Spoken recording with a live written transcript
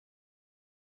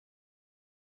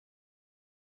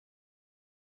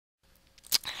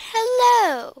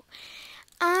Hello.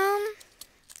 Um,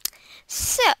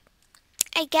 so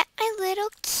I got my little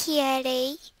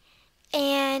kitty,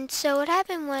 and so what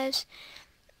happened was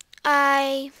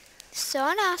I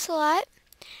saw an ocelot,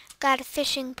 got a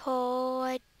fishing pole,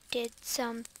 I did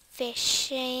some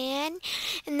fishing,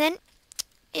 and then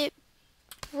it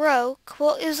broke.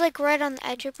 Well, it was like right on the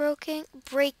edge of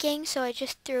breaking, so I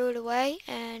just threw it away,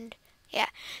 and yeah.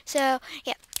 So,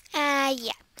 yeah.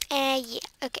 Yeah. Yeah.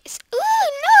 Okay. So, ooh,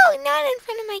 no, not in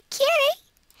front of my kitty.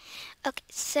 Okay,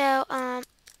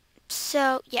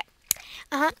 yeah.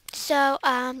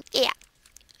 Yeah.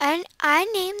 And I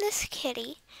named this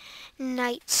kitty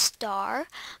Night Star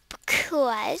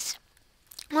because,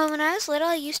 well, when I was little,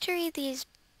 I used to read these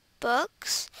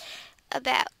books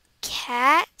about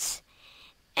cats,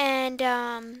 and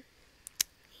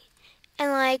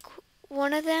like,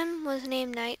 one of them was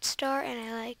named Night Star,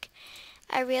 and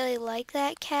I really like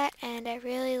that cat, and I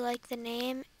really like the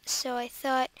name, so I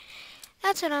thought,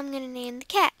 that's what I'm gonna name the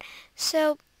cat.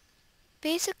 So,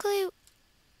 basically,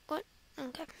 what,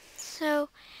 okay, so,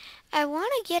 I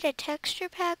want to get a texture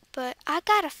pack, but I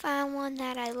gotta find one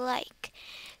that I like.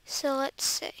 So let's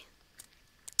see.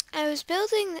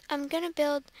 I'm gonna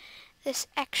build this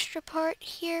extra part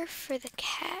here for the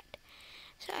cat.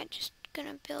 So I'm just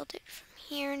gonna build it from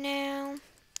here now.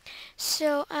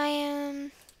 So I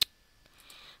am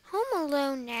home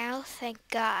alone now, thank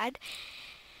God.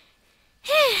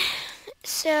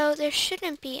 So there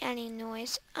shouldn't be any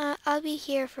noise. I'll be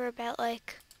here for about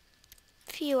like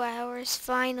a few hours,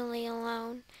 finally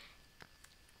alone.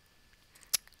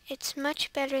 It's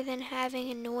much better than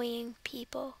having annoying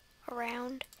people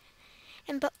around.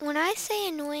 But when I say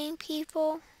annoying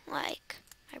people, like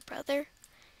my brother,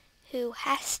 who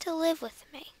has to live with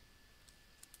me.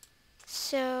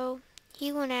 So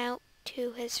he went out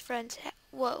to his friend's house.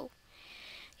 Whoa.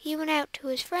 He went out to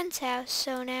his friend's house,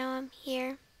 so now I'm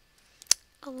here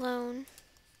alone,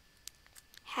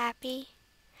 happy.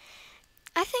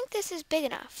 I think this is big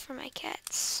enough for my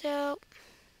cats, so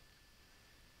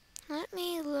let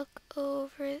me look over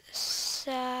the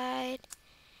side.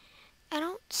 I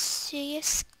don't see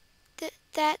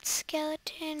that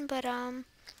skeleton, but I'm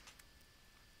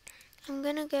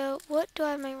gonna go, what do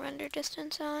I have my render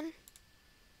distance on?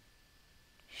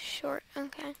 Short,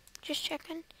 okay, just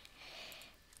checking.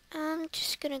 I'm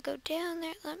just gonna go down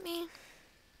there, I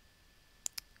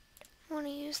wanna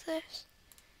use this.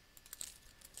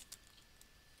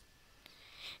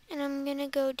 And I'm gonna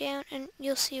go down and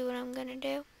you'll see what I'm gonna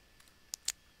do.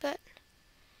 But,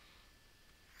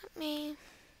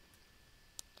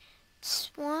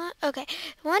 okay,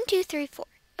 1, 2, 3, 4.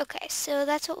 Okay, so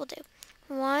that's what we'll do.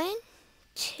 1,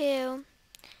 2,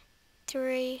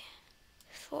 3,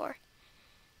 4.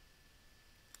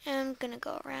 I'm gonna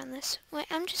go around this way.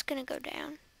 I'm just gonna go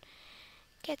down.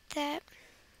 Get that.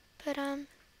 But,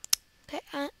 okay,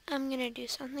 I'm gonna do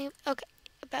something, okay,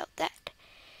 about that.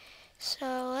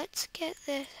 So, let's get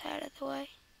this out of the way.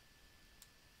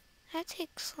 That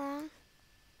takes long.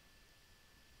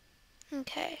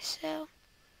 Okay, so,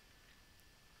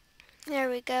 there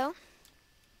we go.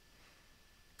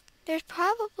 There's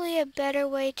probably a better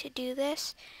way to do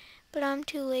this, but I'm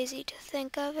too lazy to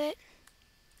think of it.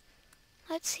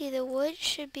 Let's see, the wood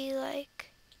should be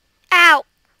like... Ow!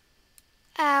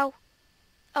 Ow.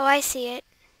 Oh, I see it.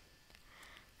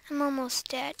 I'm almost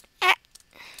dead. Ah.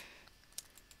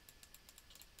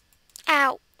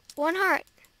 Ow. 1 heart.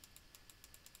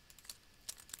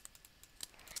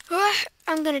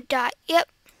 I'm gonna die. Yep.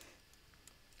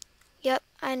 Yep,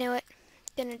 I knew it.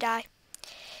 Gonna die.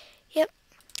 Yep.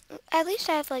 At least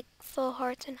I have like full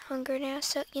hearts and hunger now,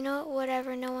 so you know what?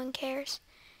 Whatever, no one cares.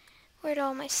 Where'd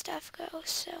all my stuff go?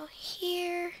 So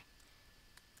here...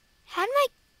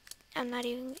 I'm not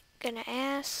even gonna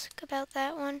ask about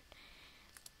that one.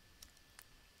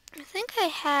 I think I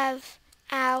have...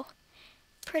 Ow.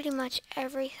 Pretty much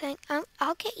everything.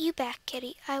 I'll get you back,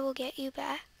 kitty. I will get you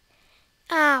back.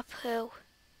 Ah, poo.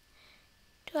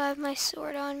 Do I have my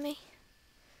sword on me?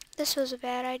 This was a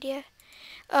bad idea.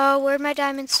 Oh, where'd my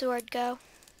diamond sword go?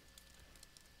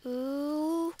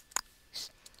 Ooh.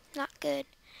 Not good.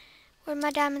 Where'd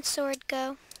my diamond sword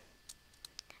go?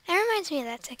 That reminds me of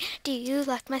that thing. Do you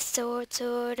like my sword,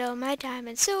 sword? Oh, my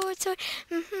diamond sword, sword.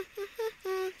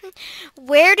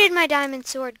 Where did my diamond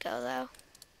sword go, though?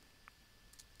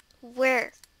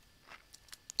 Where?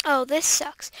 Oh, this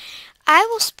sucks. I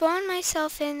will spawn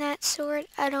myself in that sword.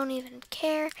 I don't even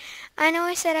care. I know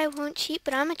I said I won't cheat,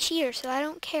 but I'm a cheater, so I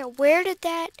don't care. Where did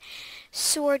that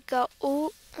sword go?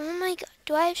 Oh my god.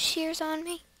 Do I have shears on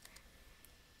me?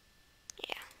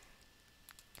 Yeah.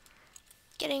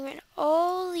 Getting rid of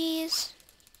all these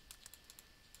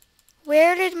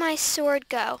Where did my sword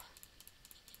go?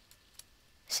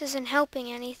 This isn't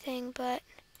helping anything, but...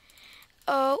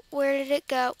 Oh, where did it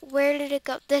go? Where did it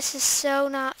go? This is so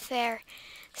not fair.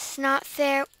 This is not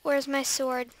fair. Where's my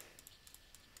sword?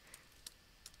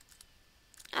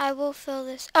 I will fill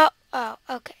this. Oh,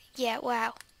 okay. Yeah,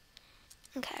 wow.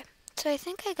 Okay. So I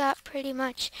think I got pretty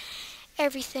much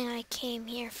everything I came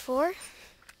here for.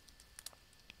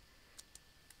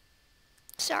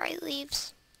 Sorry,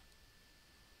 leaves.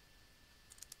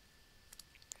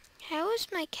 How is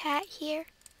my cat here?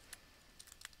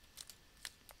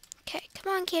 Okay,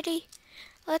 come on, kitty.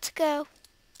 Let's go.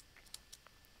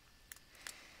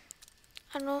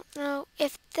 I don't know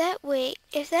if that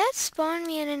spawned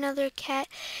me in another cat,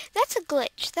 that's a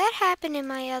glitch. That happened in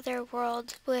my other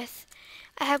world with,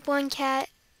 I had one cat,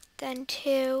 then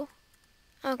two.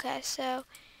 Okay, so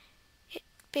it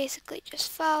basically just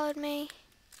followed me.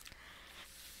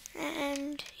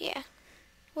 And yeah,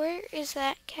 where is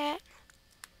that cat?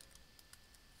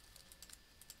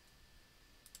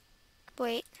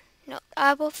 Wait, no,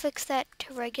 I will fix that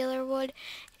to regular wood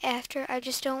after. I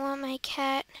just don't want my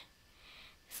cat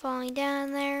falling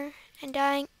down there and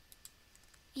dying.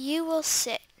 You will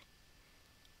sit.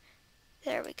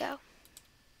 There we go.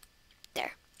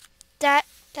 There.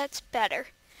 That's better.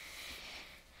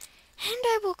 And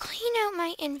I will clean out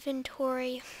my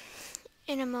inventory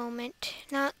in a moment.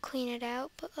 Not clean it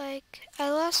out, but like, I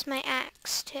lost my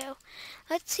axe too.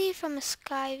 Let's see from a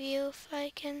sky view if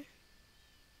I can.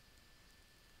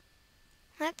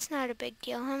 That's not a big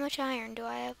deal. How much iron do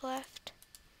I have left?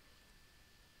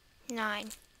 9.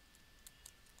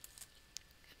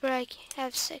 But I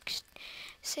have 60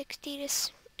 to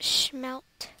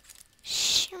smelt.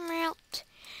 Smelt.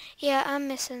 Yeah, I'm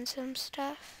missing some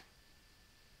stuff.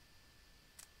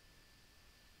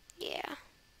 Yeah.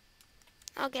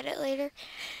 I'll get it later.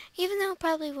 Even though it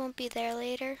probably won't be there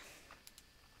later.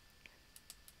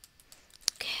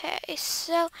 Okay,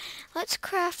 so let's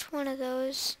craft one of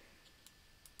those.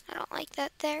 I don't like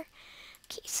that there.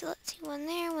 Okay, so let's see. One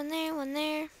there, one there, one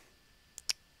there.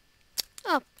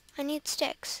 Oh, I need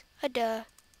sticks. Duh.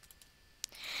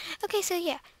 Okay, so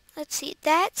yeah. Let's see.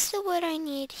 That's the wood I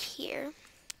need here.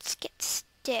 Let's get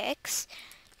sticks.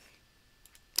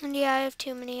 And yeah, I have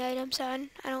too many items on.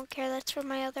 I don't care. That's from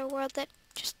my other world that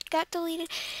just got deleted.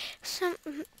 So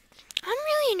I'm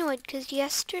really annoyed because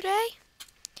yesterday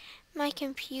my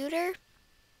computer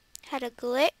had a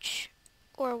glitch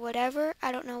or whatever.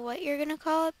 I don't know what you're gonna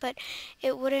call it, but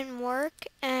it wouldn't work.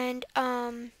 And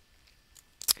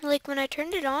like when I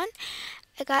turned it on,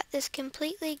 I got this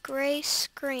completely gray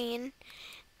screen,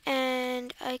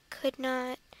 and I could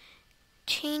not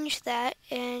change that.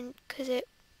 And because it,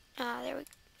 there we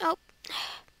go.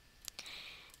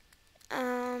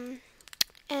 And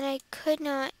I could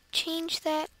not change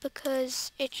that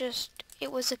because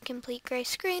it was a complete gray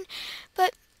screen,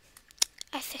 but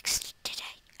I fixed it today.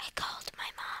 I called my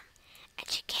mom, and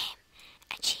she came,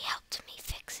 and she helped me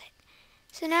fix it.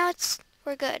 So now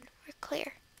we're good. We're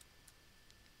clear.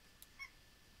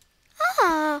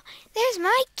 Oh, there's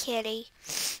my kitty.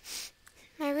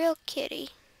 My real kitty.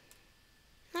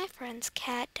 My friend's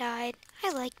cat died.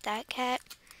 I like that cat.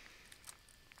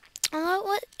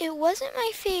 Although it wasn't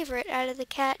my favorite out of the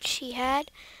cats she had,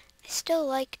 I still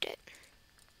liked it.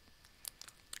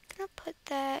 I'm gonna put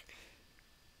that.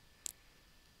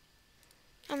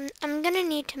 I'm gonna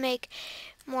need to make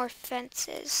more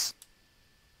fences.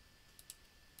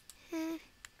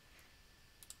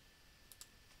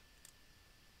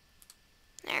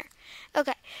 There.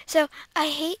 Okay, so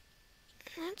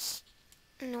that's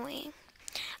annoying.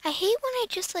 I hate when I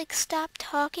just like stop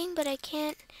talking, but I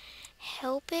can't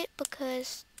help it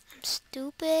because I'm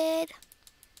stupid.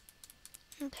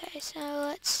 Okay, so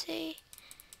let's see.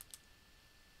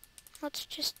 Let's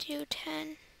just do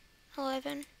 10,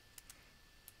 11.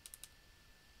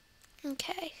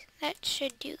 Okay, that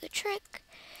should do the trick.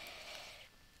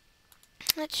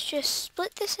 Let's just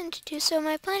split this into 2. So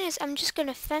my plan is I'm just going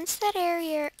to fence that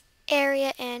area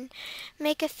in,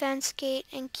 make a fence gate,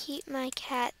 and keep my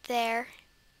cat there.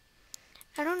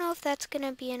 I don't know if that's going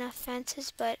to be enough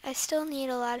fences, but I still need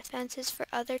a lot of fences for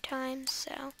other times,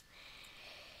 so.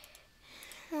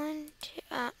 1, 2,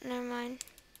 never mind.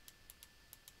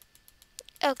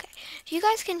 Okay, if you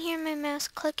guys can hear my mouse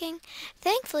clicking,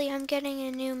 thankfully I'm getting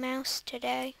a new mouse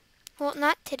today. Well,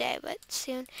 not today, but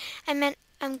soon. I meant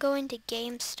I'm going to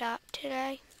GameStop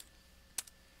today.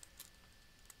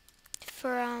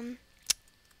 For, I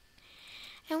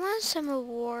won some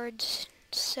awards,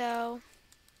 so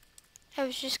I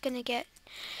was just gonna get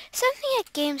something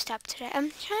at GameStop today.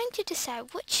 I'm trying to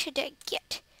decide what should I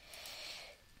get.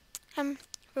 I'm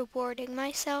rewarding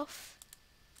myself.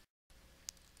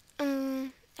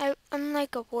 I'm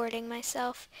like awarding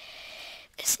myself.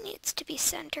 This needs to be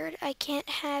centered. I can't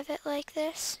have it like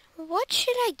this. What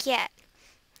should I get?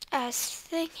 I was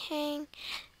thinking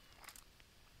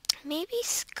maybe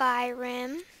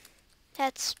Skyrim.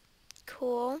 That's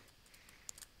cool.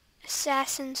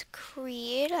 Assassin's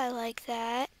Creed. I like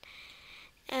that.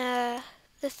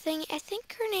 The thing, I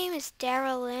think her name is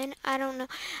Dara Lynn. I don't know.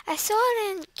 I saw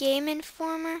it in Game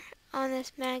Informer on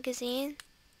this magazine.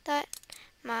 That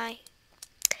my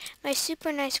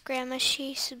super nice grandma,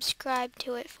 she subscribed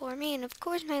to it for me, and of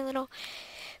course my little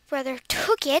brother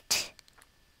took it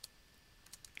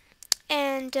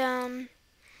and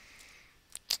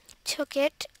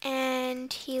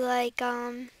he like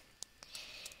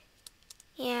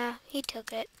yeah, he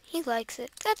took it. He likes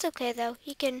it. That's okay though.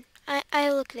 He can. I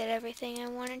looked at everything I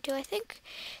wanted to. I think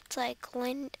it's like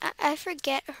I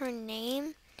forget her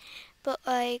name, but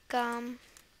like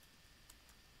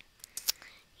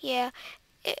yeah,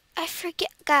 I forget.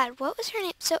 God, what was her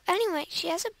name? So anyway, she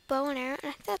has a bow and arrow,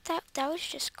 and I thought that was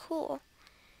just cool.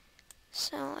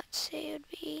 So let's see, it would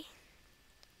be.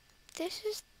 This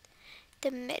is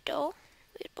the middle.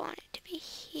 We'd want it to be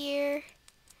here,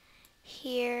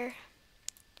 here,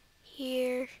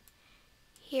 here,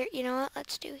 here. You know what?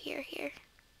 Let's do here, here.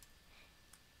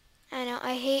 I know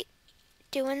I hate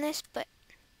doing this, but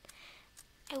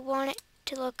I want it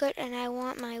to look good, and I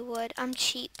want my wood. I'm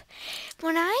cheap.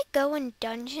 When I go in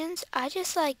dungeons, I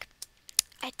just like,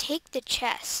 I take the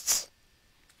chests.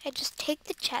 I just take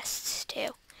the chests too.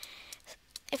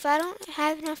 If I don't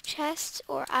have enough chests,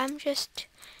 or I'm just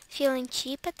feeling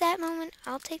cheap at that moment,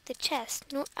 I'll take the chest.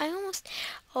 No, I almost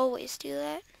always do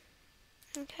that.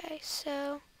 Okay,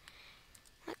 so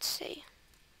let's see.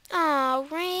 Oh,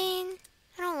 rain.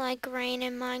 I don't like rain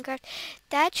in Minecraft.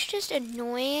 That's just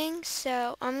annoying,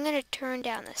 so I'm gonna turn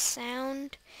down the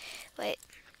sound. Wait.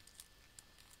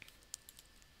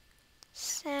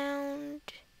 Sound.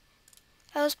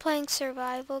 I was playing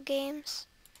survival games,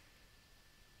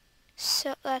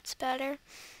 so that's better.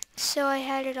 So I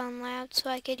had it on loud so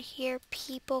I could hear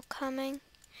people coming.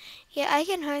 Yeah, I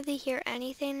can hardly hear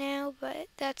anything now, but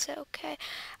that's okay.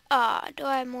 Do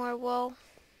I have more wool?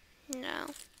 No.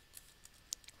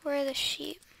 Where are the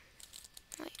sheep?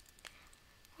 Wait.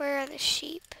 Where are the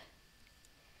sheep?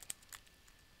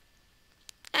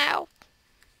 Ow.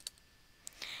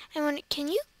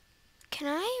 Can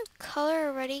I color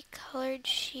already colored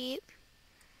sheep?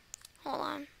 Hold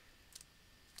on.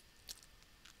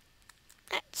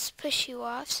 Let's push you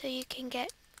off so you can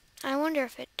get, I wonder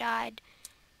if it died.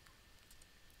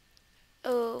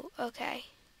 Oh, okay.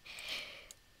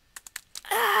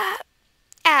 Ah!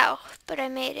 Ow, but I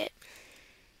made it.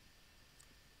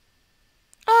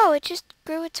 Oh, it just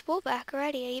grew its wool back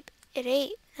already. It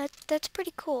ate. That's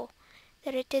pretty cool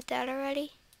that it did that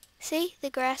already. See the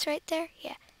grass right there?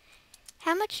 Yeah.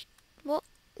 How much wool?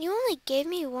 You only gave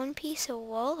me one piece of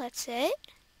wool, that's it?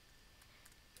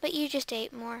 But you just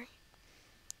ate more.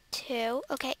 2.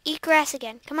 Okay, eat grass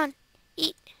again. Come on,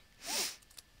 eat.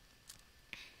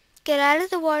 Get out of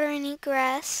the water and eat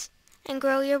grass and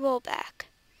grow your wool back.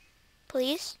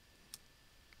 Please?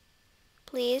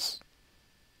 Please?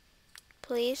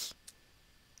 Please?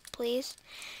 Please?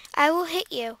 I will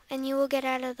hit you and you will get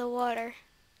out of the water.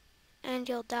 And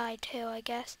you'll die too, I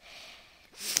guess.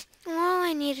 All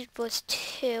I needed was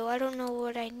 2. I don't know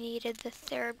what I needed the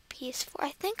 3rd piece for. I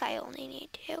think I only need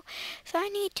 2. If I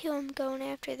need 2, I'm going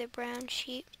after the brown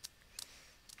sheep.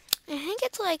 I think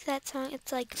it's like that song.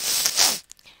 It's like,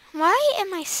 why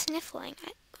am I sniffling?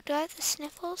 Do I have the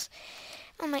sniffles?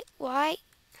 Oh my, why?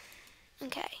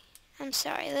 Okay, I'm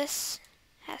sorry. This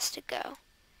has to go.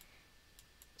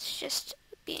 It's just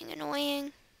being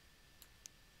annoying.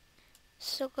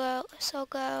 So go. So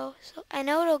I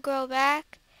know it'll grow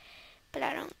back, but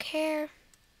I don't care.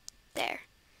 There.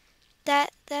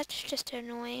 That's just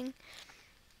annoying.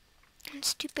 And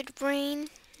stupid rain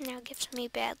now gives me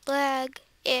bad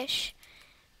lag-ish.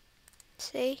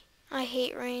 See? I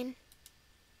hate rain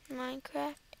in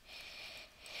Minecraft.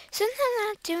 Since I'm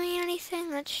not doing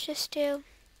anything, let's just do...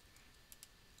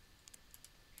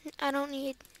 I don't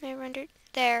need my render...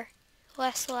 There.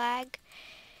 Less lag.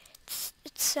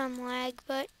 It's some lag,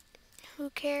 but who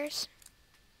cares?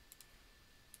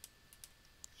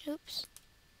 Oops.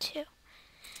 2.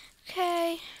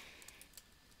 Okay.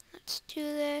 Let's do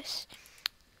this.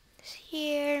 This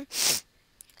here. This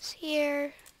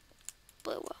here.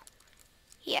 Blue wall.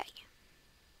 Yeah.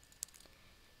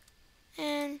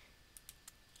 And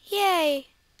yay!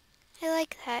 I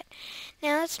like that.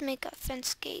 Now let's make a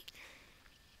fence gate.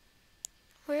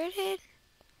 Where did?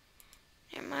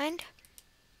 Never mind.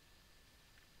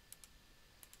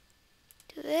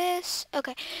 Do this.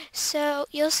 Okay, so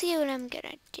you'll see what I'm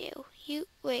gonna do. You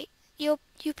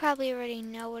probably already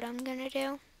know what I'm gonna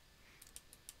do.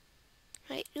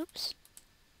 Wait, oops.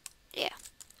 Yeah,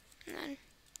 and then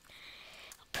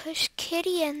I'll push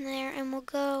Kitty in there and we'll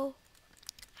go.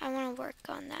 I want to work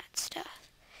on that stuff.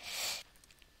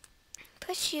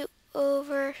 Push you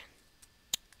over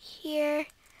here,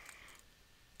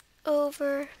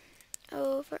 over,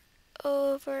 over,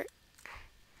 over,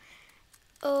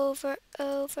 over,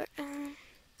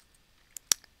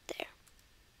 there.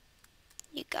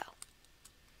 You go.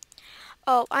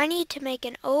 Oh, I need to make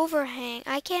an overhang.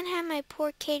 I can't have my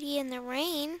poor kitty in the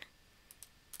rain.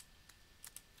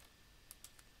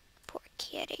 Poor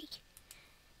kitty.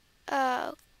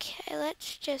 Okay,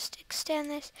 let's just extend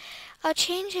this. I'll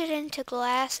change it into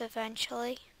glass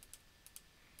eventually.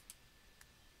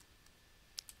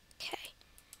 Okay.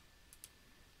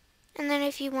 And then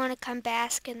if you want to come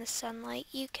bask in the sunlight,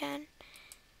 you can.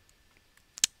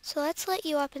 So let's let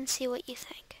you up and see what you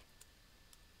think.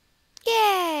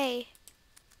 Yay!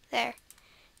 There.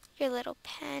 Your little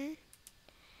pen.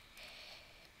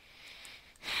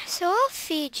 So I'll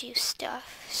feed you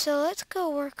stuff. So let's go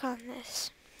work on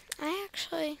this. I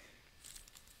actually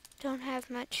don't have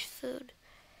much food.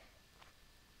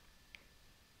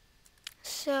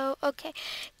 So, okay.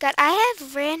 God, I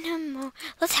have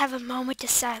let's have a moment of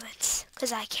silence,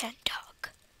 because I can't talk.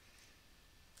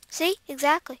 See?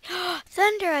 Exactly.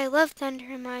 Thunder! I love thunder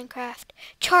in Minecraft.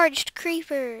 Charged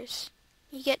creepers.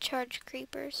 You get charged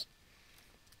creepers.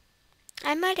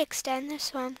 I might extend this,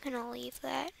 so I'm going to leave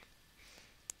that.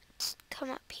 Let's come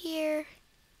up here.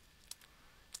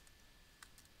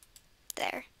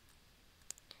 There.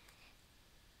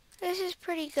 This is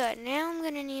pretty good. Now I'm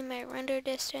going to need my render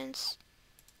distance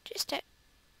just at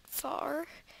far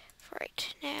for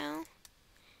right now.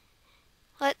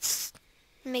 Let's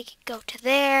make it go to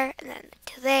there and then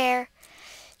to there.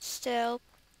 So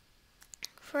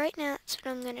for right now, that's what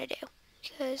I'm going to do,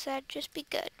 because that'd just be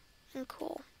good and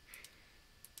cool.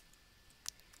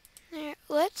 There,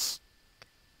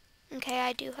 okay,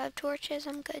 I do have torches.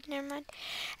 I'm good. Never mind.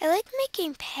 I like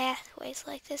making pathways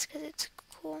like this because it's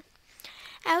cool.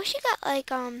 I wish you got like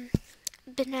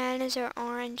bananas or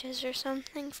oranges or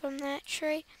something from that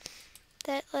tree.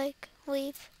 That like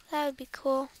leaf. That would be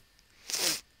cool.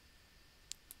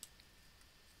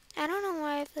 I don't know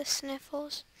why I have the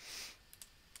sniffles.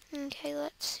 Okay,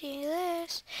 let's see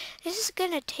this. This is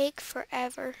gonna take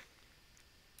forever.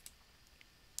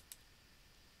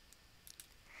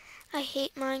 I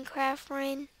hate Minecraft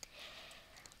rain.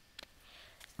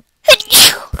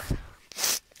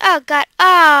 Oh god,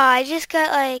 I just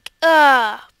got like,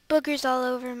 boogers all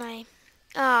over my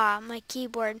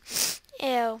keyboard.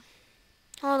 Ew.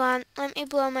 Hold on, let me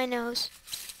blow my nose.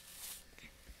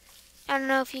 I don't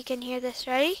know if you can hear this.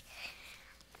 Ready?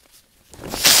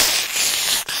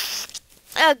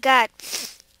 Oh god.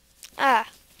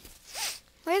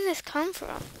 Where did this come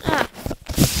from?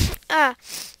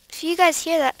 If you guys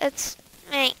hear that, it's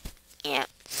me. Yeah.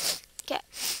 Okay.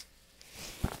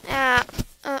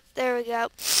 Oh, there we go.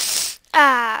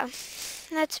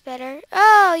 That's better.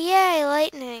 Oh, yay,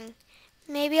 lightning.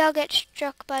 Maybe I'll get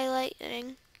struck by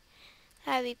lightning.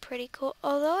 That'd be pretty cool.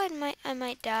 Although I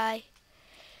might die.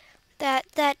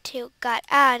 That too. God,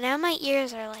 now my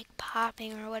ears are like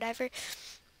popping or whatever.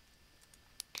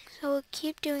 So we'll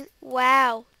keep doing.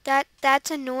 Wow, that's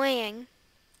annoying.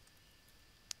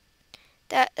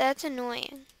 That's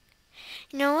annoying.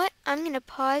 You know what? I'm gonna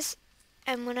pause,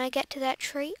 and when I get to that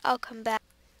tree, I'll come back.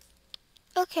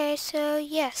 Okay, so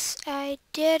yes, I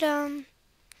did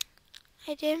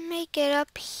make it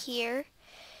up here.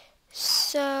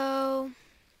 So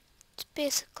that's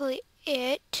basically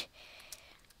it.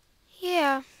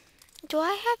 Yeah. Do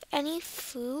I have any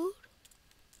food?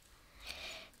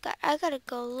 God, I gotta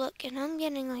go look, and I'm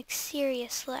getting like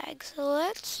serious lag. So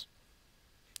let's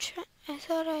try. I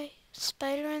thought I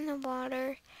spider in the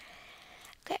water.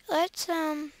 Okay, let's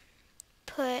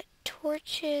put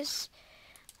torches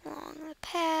along the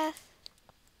path.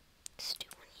 Let's do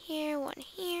one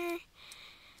here.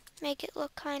 Make it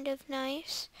look kind of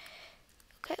nice.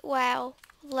 Okay, wow,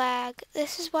 lag.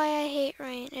 This is why I hate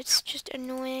rain. It's just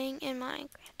annoying in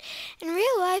Minecraft. In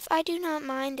real life, I do not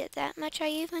mind it that much. I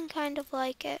even kind of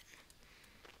like it.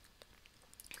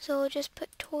 So we'll just put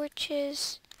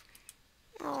torches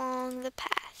along the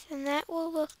path, and that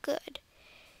will look good.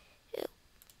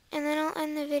 And then I'll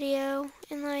end the video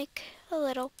in like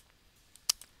a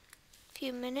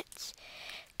few minutes.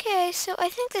 Okay, so I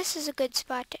think this is a good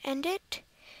spot to end it.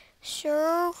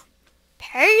 So,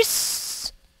 peace!